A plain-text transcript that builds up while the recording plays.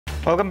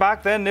Welcome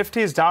back. Then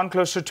Nifty is down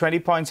close to 20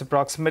 points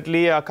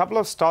approximately. A couple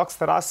of stocks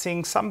that are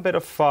seeing some bit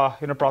of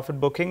profit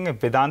booking.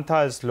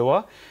 Vedanta is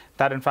lower.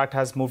 That in fact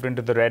has moved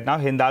into the red now.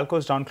 Hindalco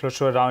is down close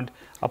to around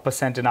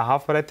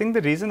 1.5%. But I think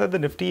the reason that the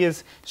Nifty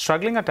is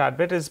struggling a tad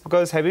bit is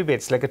because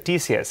heavyweights like a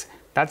TCS,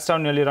 that's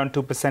down nearly around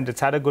 2%.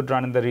 It's had a good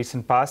run in the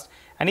recent past.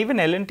 And even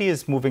L&T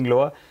is moving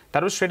lower.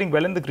 That was trading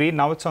well in the green.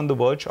 Now it's on the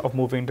verge of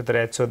moving into the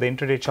red. So the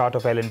intraday chart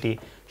of L&T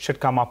should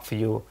come up for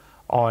you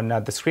on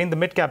the screen. The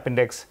mid-cap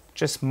index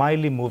just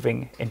mildly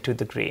moving into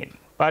the green.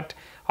 But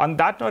on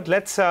that note,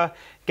 let's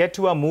get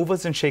to our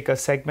movers and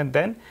shakers segment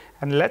then.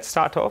 And let's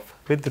start off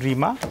with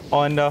Rima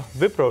on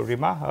Wipro.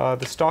 Rima,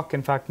 the stock,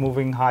 in fact,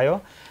 moving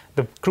higher.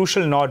 The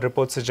crucial nod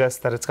report suggests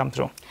that it's come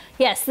through.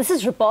 Yes, this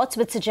is reports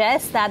which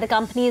suggest that the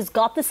company has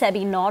got the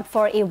Sebi nod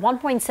for a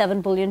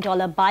 $1.7 billion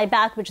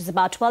buyback, which is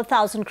about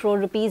 12,000 crore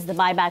rupees. The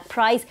buyback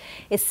price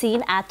is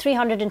seen at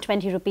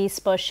 320 rupees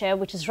per share,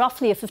 which is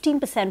roughly a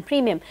 15%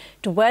 premium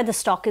to where the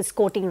stock is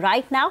quoting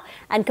right now.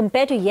 And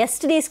compared to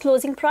yesterday's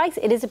closing price,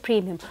 it is a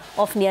premium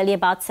of nearly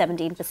about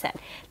 17%.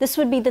 This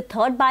would be the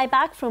third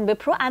buyback from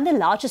Wipro and the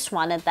largest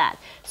one at that.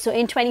 So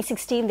in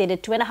 2016, they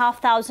did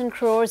 2,500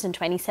 crores. In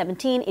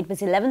 2017, it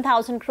was 11,000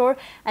 crore,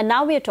 and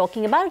now we are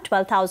talking about a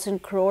 12,000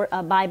 crore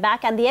buyback,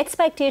 and the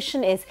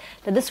expectation is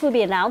that this will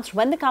be announced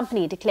when the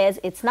company declares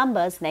its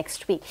numbers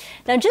next week.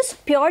 Now,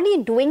 just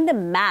purely doing the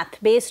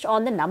math based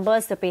on the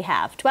numbers that we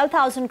have,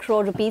 12,000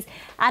 crore rupees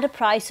at a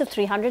price of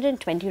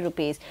 320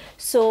 rupees.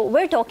 So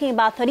we're talking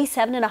about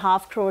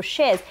 37.5 crore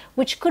shares,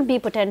 which could be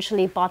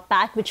potentially bought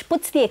back, which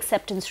puts the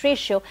acceptance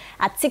ratio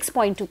at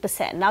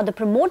 6.2%. Now, the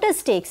promoter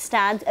stake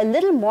stands a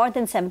little more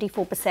than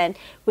 74%,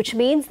 which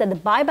means that the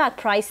buyback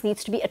price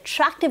needs to be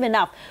attractive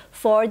enough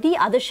for the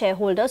other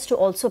shareholders to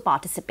also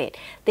participate.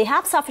 They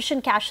have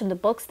sufficient cash in the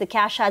books. The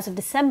cash as of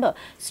December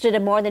stood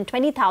at more than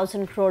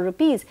 20,000 crore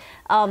rupees.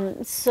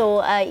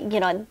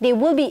 They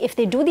will be, if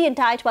they do the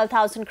entire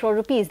 12,000 crore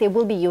rupees, they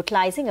will be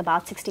utilizing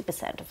about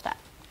 60% of that.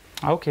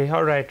 Okay,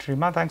 all right,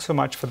 Rima, thanks so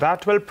much for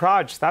that. Well,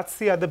 Praj, that's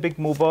the other big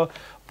mover.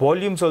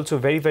 Volumes also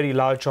very, very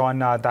large on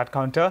that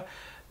counter.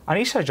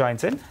 Anisha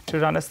joins in to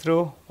run us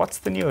through what's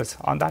the news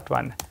on that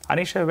one.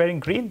 Anisha, wearing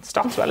green,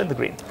 stock's well in the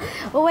green.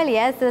 Oh, well,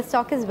 yes, the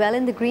stock is well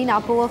in the green,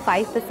 up over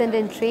 5%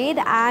 in trade,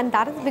 and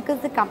that is because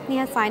the company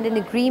has signed an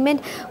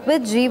agreement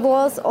with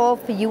GWOS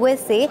of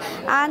USA,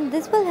 and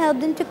this will help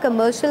them to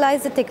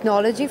commercialize the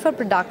technology for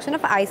production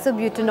of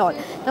isobutanol.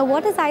 Now,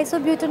 what is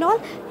isobutanol?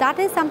 That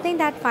is something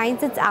that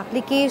finds its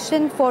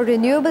application for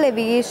renewable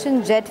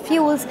aviation jet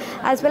fuels,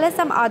 as well as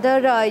some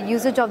other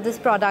usage of this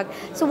product.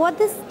 So what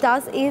this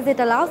does is it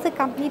allows the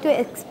company to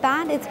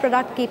expand its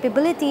product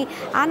capability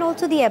and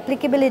also the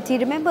applicability.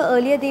 Remember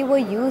earlier they were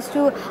used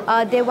to,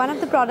 one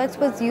of the products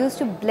was used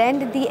to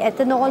blend the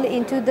ethanol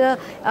into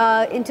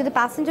the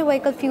passenger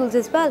vehicle fuels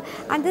as well.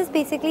 And this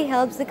basically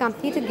helps the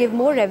company to give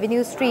more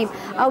revenue stream.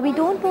 We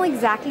don't know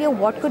exactly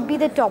what could be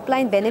the top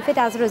line benefit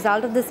as a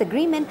result of this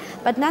agreement,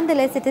 but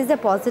nonetheless it is a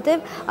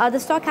positive. The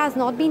stock has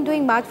not been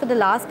doing much for the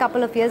last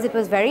couple of years. It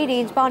was very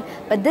range bound,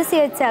 but this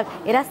year itself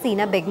it has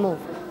seen a big move.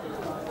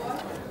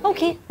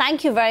 Okay,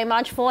 thank you very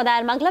much for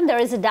that, Mangalam. There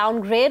is a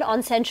downgrade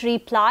on Century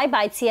Ply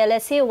by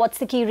CLSA. What's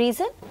the key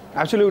reason?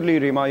 Absolutely,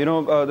 Rima.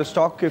 The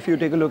stock, if you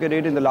take a look at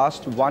it, in the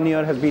last 1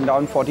 year has been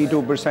down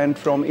 42%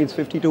 from its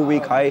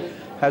 52-week high,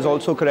 has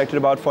also corrected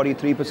about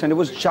 43%. It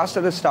was just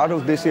at the start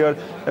of this year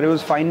that it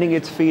was finding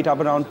its feet up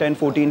around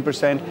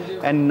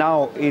 10-14%, and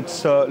now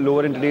it's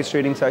lower in today's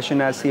trading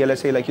session as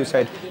CLSA, like you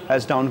said,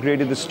 has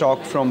downgraded the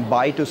stock from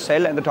buy to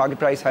sell, and the target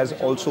price has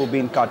also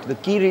been cut. The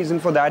key reason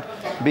for that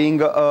being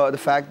the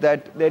fact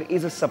that there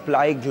is a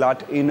supply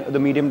glut in the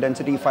medium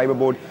density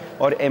fiberboard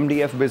or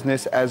MDF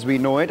business as we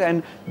know it,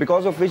 and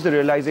because of which the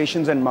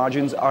realizations and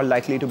margins are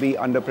likely to be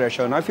under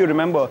pressure. Now, if you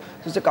remember,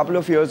 just a couple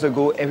of years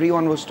ago,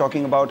 everyone was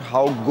talking about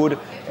how good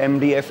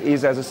MDF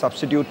is as a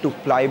substitute to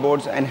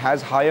plyboards and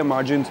has higher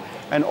margins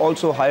and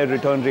also higher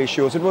return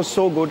ratios. It was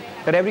so good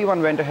that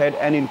everyone went ahead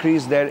and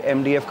increased their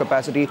MDF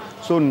capacity.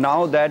 So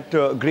now that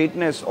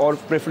greatness or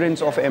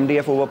preference of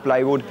MDF over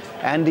plywood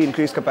and the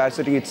increased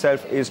capacity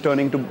itself is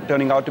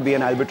turning out to be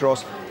an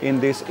albatross in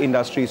this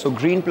industry. So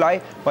Green Ply,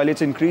 while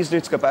it's increased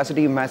its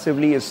capacity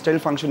massively, is still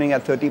functioning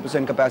at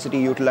 30% capacity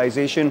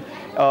utilization.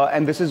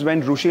 And this is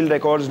when Rushil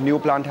Decor's new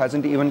plant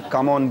hasn't even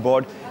come on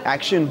board.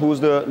 Action, who's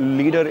the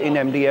leader in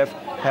MDF,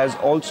 has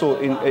also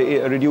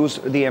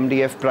reduced the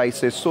MDF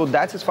prices. So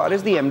that's as far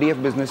as the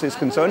MDF business is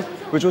concerned,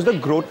 which was the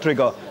growth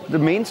trigger. The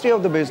mainstay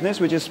of the business,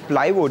 which is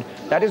plywood,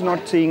 that is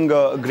not seeing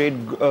great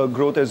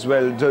growth as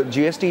well. The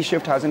GST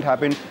shift hasn't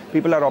happened.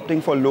 People are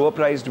opting for lower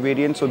priced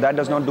variants, so that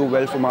does not do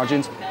well for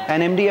margins.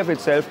 And MDF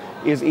itself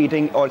is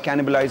eating or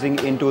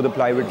cannibalizing into the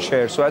plywood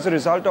share. So as a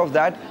result of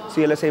that,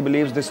 CLSA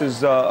believes this is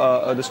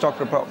the stock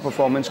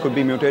performance could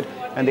be muted,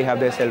 and they have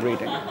their sell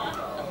rating.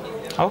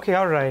 Okay,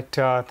 all right.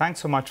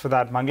 Thanks so much for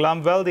that,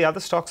 Mangalam. Well, the other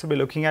stocks we'll be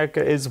looking at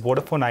is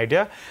Vodafone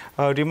Idea.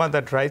 Rima,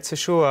 that rights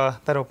issue,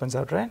 that opens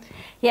out, right?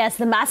 Yes,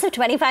 the massive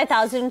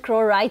 25,000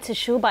 crore rights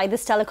issue by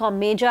this telecom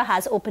major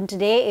has opened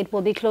today. It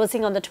will be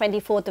closing on the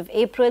 24th of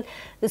April.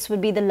 This would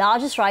be the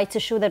largest rights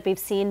issue that we've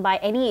seen by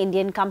any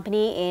Indian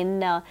company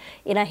in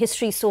our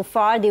history so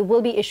far. They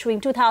will be issuing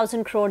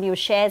 2,000 crore new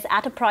shares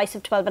at a price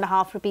of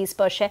 12.5 rupees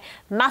per share.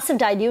 Massive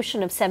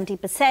dilution of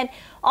 70%.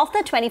 Of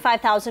the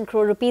 25,000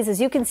 crore rupees, as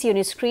you can see on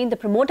your screen, the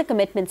promoter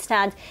commitment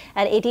stands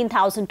at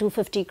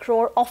 18,250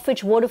 crore, of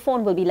which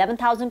Vodafone will be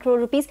 11,000 crore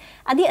rupees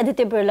and the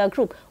Aditya Birla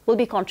Group will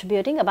be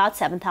contributing about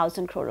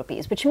 7,000 crore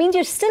rupees, which means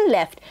you're still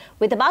left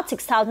with about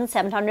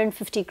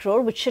 6,750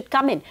 crore, which should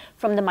come in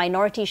from the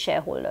minority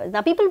shareholders.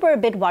 Now, people were a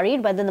bit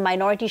worried whether the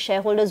minority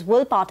shareholders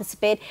will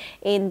participate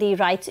in the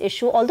rights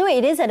issue, although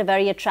it is at a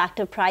very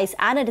attractive price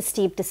and at a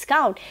steep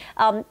discount.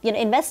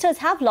 Investors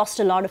have lost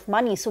a lot of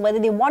money, so whether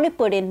they want to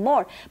put in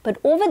more. But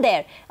over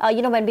there,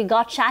 when we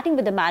got chatting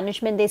with the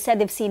management, they said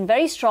they've seen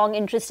very strong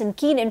interest and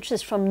keen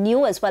interest from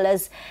new as well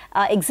as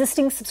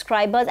existing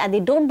subscribers, and they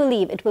don't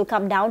believe it will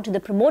come down to the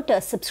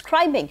promoter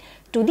subscribing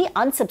to the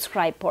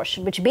unsubscribed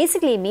portion, which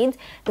basically means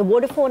the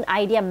Vodafone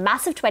Idea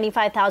massive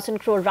 25,000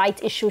 crore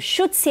rights issue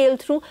should sail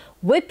through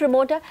with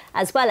promoter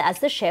as well as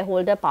the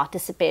shareholder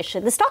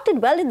participation. The stock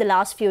did well in the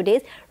last few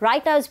days.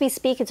 Right now, as we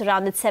speak, it's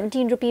around the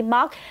 17 rupee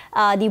mark.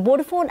 The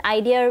Vodafone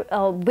Idea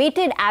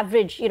weighted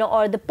average,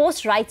 or the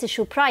post rights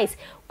issue price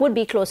would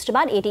be close to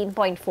about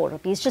 18.4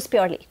 rupees, just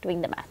purely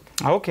doing the math.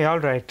 Okay, all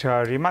right.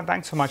 Rima,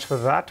 thanks so much for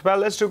that. Well,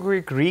 let's do a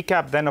quick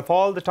recap then of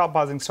all the top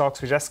housing stocks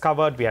we just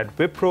covered. We had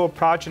Wipro,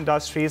 Praj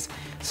Industries,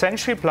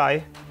 Century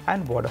Ply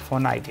and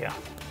Vodafone Idea.